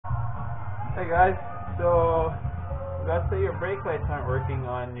Hey guys, so let's say your brake lights aren't working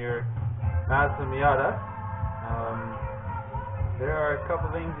on your Mazda Miata. There are a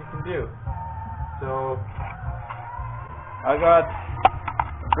couple things you can do. So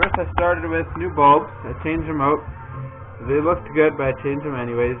first I started with new bulbs. I changed them out. They looked good, but I changed them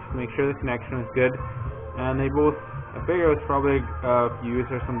anyways, make sure the connection was good. And they both, I figure it was probably a fuse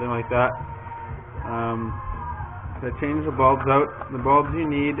or something like that. So I changed the bulbs out. The bulbs you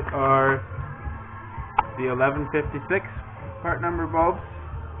need are the 1156 part number bulbs,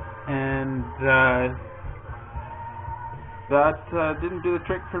 and that didn't do the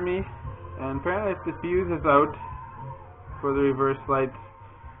trick for me. And apparently if the fuse is out for the reverse lights,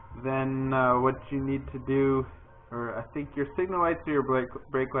 then what you need to do, or I think your signal lights or your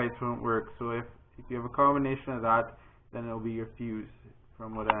brake lights won't work. So if you have a combination of that, then it'll be your fuse,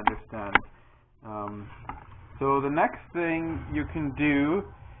 from what I understand. So the next thing you can do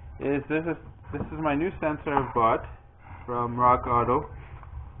is this is my new sensor I've bought from Rock Auto,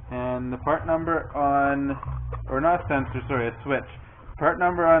 and the part number on, or not sensor, sorry, a switch. Part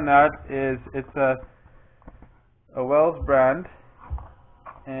number on that is, it's a Wells brand,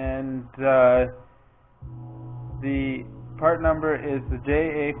 and the part number is the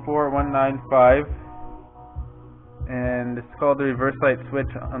JA4195, and it's called the reverse light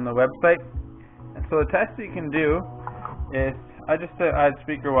switch on the website. And so the test you can do is, I just add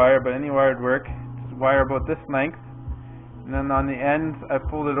speaker wire, but any wire would work. Just wire about this length, and then on the ends I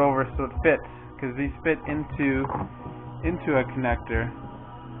pulled it over so it fits, because these fit into a connector.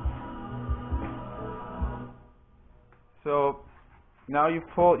 So now you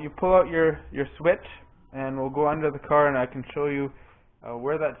pull out your switch, and we'll go under the car and I can show you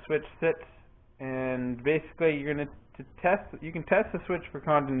where that switch sits. And basically you're going to test. You can test the switch for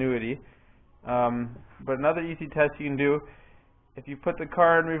continuity. But another easy test you can do, if you put the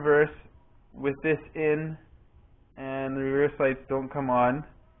car in reverse with this in and the reverse lights don't come on,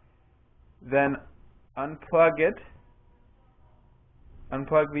 then unplug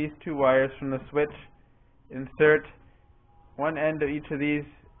these two wires from the switch, insert one end of each of these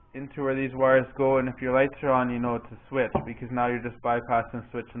into where these wires go, and if your lights are on, you know it's a switch, because now you're just bypassing the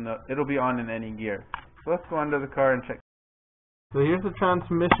switch and it'll be on in any gear. So let's go under the car and check. So here's the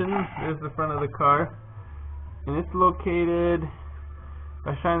transmission, here's the front of the car, and it's located, if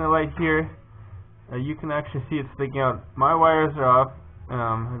I shine the light here, you can actually see it sticking out. My wires are off,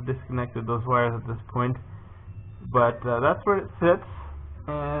 I've disconnected those wires at this point, but that's where it sits,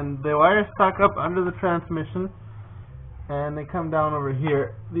 and the wires stuck up under the transmission, and they come down over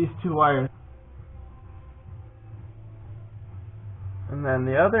here, these two wires. And then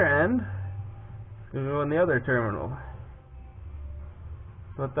the other end is going to go in the other terminal.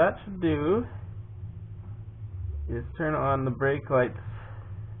 So what that should do is turn on the brake lights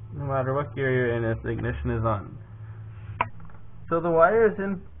no matter what gear you're in if the ignition is on. So the wire's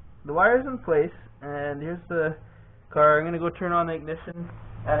in place, and here's the car. I'm going to go turn on the ignition,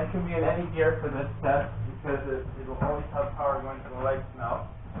 and it can be in any gear for this test because it will always have power going to the lights now.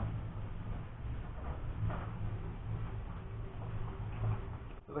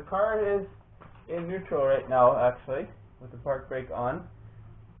 So the car is in neutral right now, actually, with the park brake on,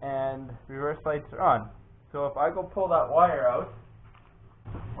 and reverse lights are on. So if I go pull that wire out,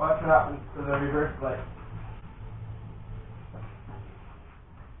 watch what happens to the reverse light.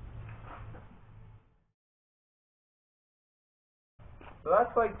 So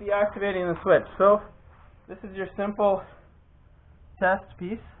that's like deactivating the switch. So this is your simple test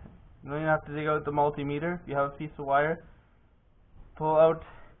piece. You don't even have to dig out the multimeter. If you have a piece of wire, pull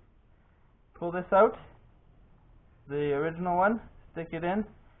this out, the original one, stick it in,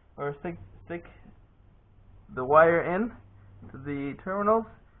 or stick the wire in to the terminals,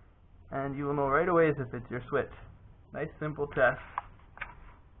 and you will know right away if it's your switch. Nice simple test.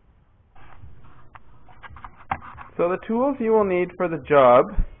 So the tools you will need for the job,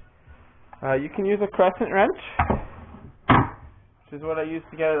 you can use a crescent wrench, which is what I use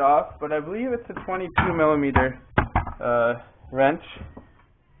to get it off, but I believe it's a 22 millimeter wrench.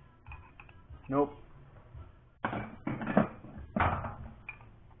 Nope.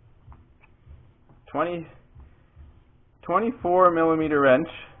 24 millimeter wrench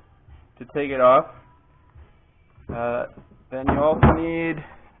to take it off. Then you also need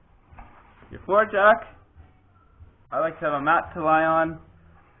your floor jack. I like to have a mat to lie on.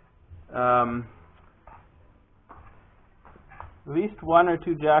 At least one or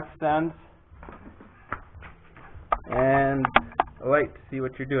two jack stands, and a light to see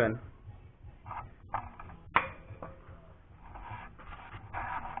what you're doing.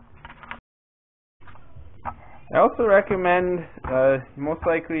 I also recommend, most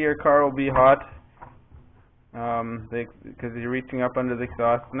likely your car will be hot, because you're reaching up under the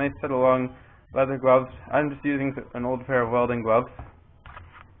exhaust. Nice set of long leather gloves. I'm just using an old pair of welding gloves.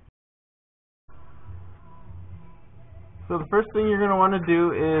 So the first thing you're going to want to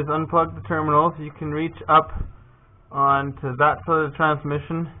do is unplug the terminals. You can reach up onto that side of the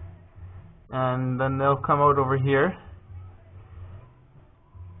transmission, and then they'll come out over here.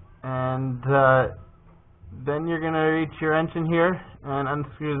 And then you're going to reach your engine here and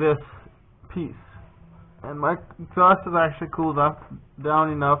unscrew this piece. And my exhaust is actually cooled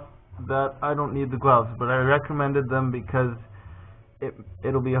down enough that I don't need the gloves, but I recommended them because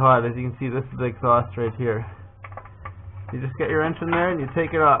it'll be hot. As you can see, this is the exhaust right here. You just get your engine there and you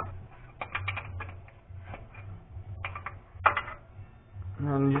take it off.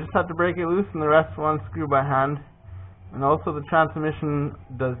 And you just have to break it loose, and the rest will unscrew by hand. And also the transmission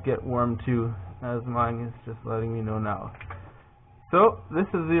does get warm too, as mine is just letting me know now. So this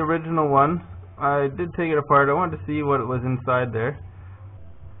is the original one. I did take it apart. I wanted to see what it was inside there.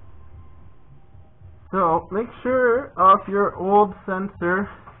 So make sure off your old sensor,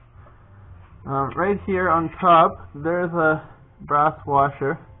 right here on top, there's a brass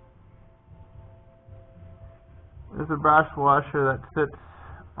washer. There's a brass washer that sits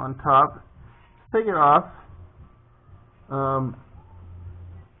on top. Take it off.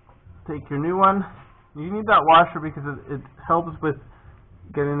 Take your new one. You need that washer because it helps with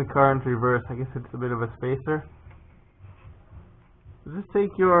getting the car into reverse. I guess it's a bit of a spacer. So just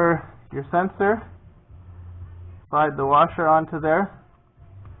take your sensor, slide the washer onto there.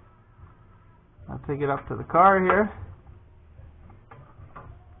 I'll take it up to the car here.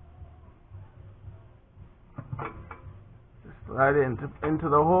 Just slide it into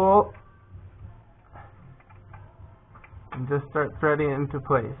the hole and just start threading it into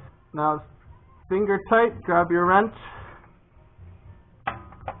place. Now, finger tight, grab your wrench.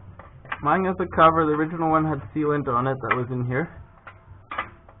 Mine has a cover. The original one had sealant on it that was in here.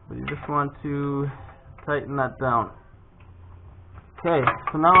 But you just want to tighten that down. Okay,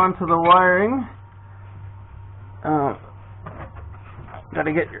 so now onto the wiring. I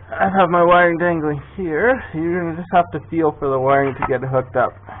have my wiring dangling here. You're going to just have to feel for the wiring to get it hooked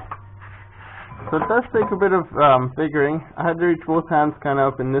up. So it does take a bit of figuring. I had to reach both hands kind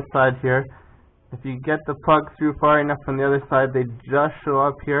of up in this side here. If you get the plug through far enough on the other side, they just show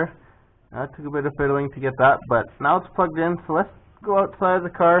up here. That took a bit of fiddling to get that, but now it's plugged in, so let's go outside the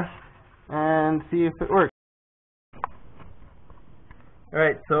car and see if it works.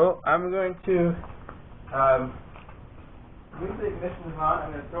 Alright, so I'm going to move the ignition on.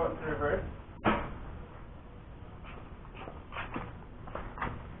 I'm going to throw it into reverse.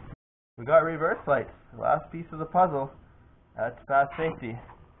 We got reverse lights, the last piece of the puzzle to pass safety.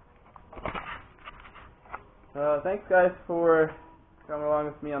 So thanks guys for coming along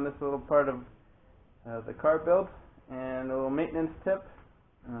with me on this little part of the car build, and a little maintenance tip.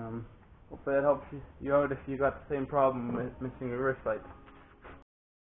 Hopefully that helps you out if you got the same problem with missing reverse lights.